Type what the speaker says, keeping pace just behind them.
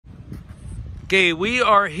Okay, we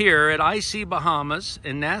are here at TENNIS Bahamas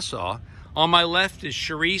in Nassau. On my left is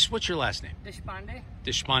Charisse. What's your last name? Deshpande.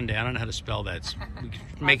 Deshpande. I don't know how to spell that. We can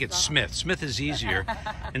make it Smith. Smith is easier.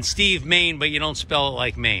 And Steve Main, but you don't spell it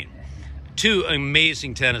like Maine. Two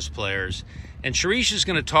amazing tennis players. And Charisse is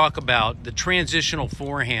going to talk about the transitional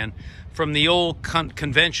forehand from the old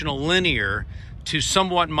conventional linear to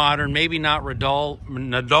somewhat modern, maybe not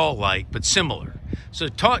Nadal-like, but similar. So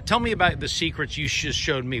tell me about the secrets you just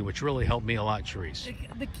showed me, which really helped me a lot, Charisse.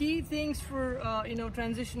 The key things for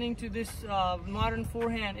transitioning to this modern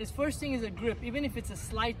forehand is, first thing is a grip. Even if it's a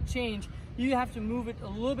slight change, you have to move it a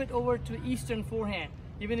little bit over to Eastern forehand,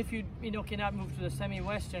 even if you cannot move to the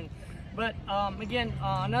semi-Western. But again,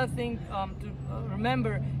 another thing to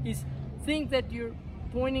remember is think that you're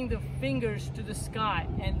pointing the fingers to the sky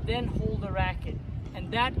and then hold the racket,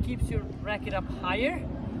 and that keeps your racket up higher,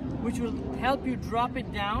 which will help you drop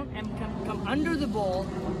it down and come under the ball,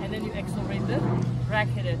 and then you accelerate the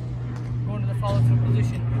racket, go into the follow-through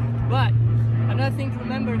position. But another thing to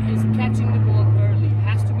remember is catching the ball early. It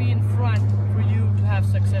has to be in front for you to have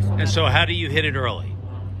success. And so how do you hit it early?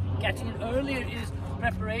 Catching it earlier is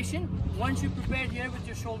preparation. Once you're prepared here with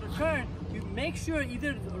your shoulder turn, you make sure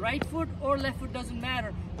either the right foot or left foot, doesn't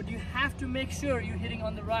matter, but you have to make sure you're hitting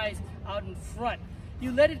on the rise out in front.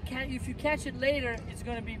 You let it if you catch it later, it's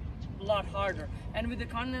going to be a lot harder. And with the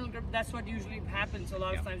continental grip, that's what usually happens a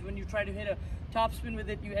lot of times. When you try to hit a top spin with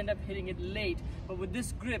it, you end up hitting it late. But with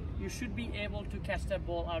this grip, you should be able to catch that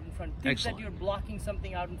ball out in front. Think that you're blocking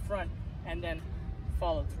something out in front and then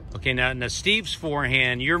follow through. Okay, now Steve's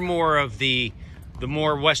forehand, you're more of the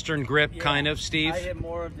more Western grip kind of, Steve? I hit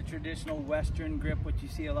more of the traditional Western grip, which you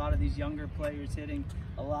see a lot of these younger players hitting,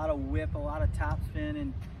 a lot of whip, a lot of topspin,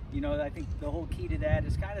 and I think the whole key to that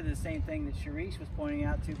is kind of the same thing that Charisse was pointing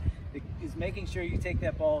out to, is making sure you take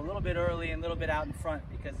that ball a little bit early and a little bit out in front,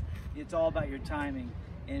 because it's all about your timing.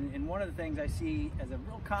 And one of the things I see as a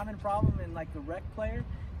real common problem in like the rec player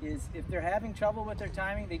is if they're having trouble with their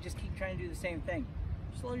timing, they just keep trying to do the same thing.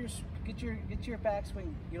 Get your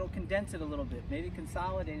backswing, condense it a little bit, maybe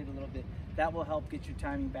consolidate it a little bit. That will help get your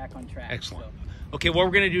timing back on track. Excellent. So. Okay, what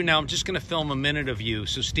we're going to do now, I'm just going to film a minute of you.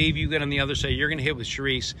 So Steve, you get on the other side, you're going to hit with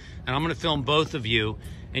Charisse, and I'm going to film both of you,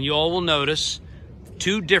 and you all will notice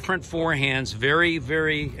two different forehands, very,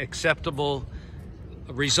 very acceptable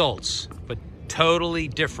results, but totally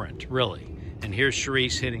different, really. And here's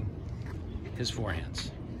Charisse hitting his forehands.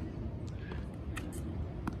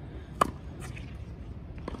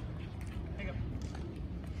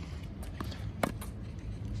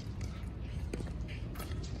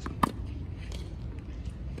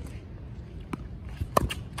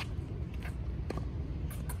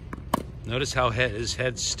 Notice how his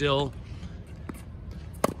head's still.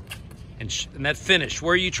 And that finish,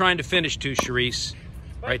 where are you trying to finish to, Charisse?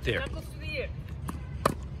 Right there. Elbows to the ear.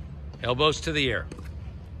 Elbows to the ear.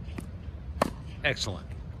 Excellent.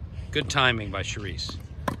 Good timing by Charisse.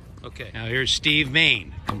 Okay, now here's Steve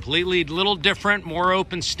Main. Completely little different, more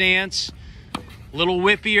open stance, little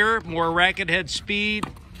whippier, more racket head speed,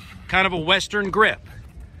 kind of a Western grip.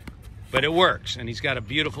 But it works, and he's got a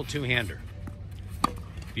beautiful two-hander.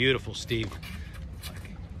 Beautiful, Steve.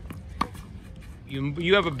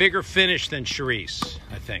 You have a bigger finish than Charisse,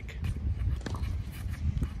 I think.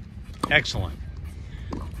 Excellent.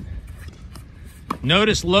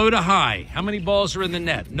 Notice low to high. How many balls are in the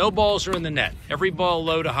net? No balls are in the net. Every ball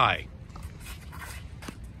low to high.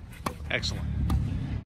 Excellent.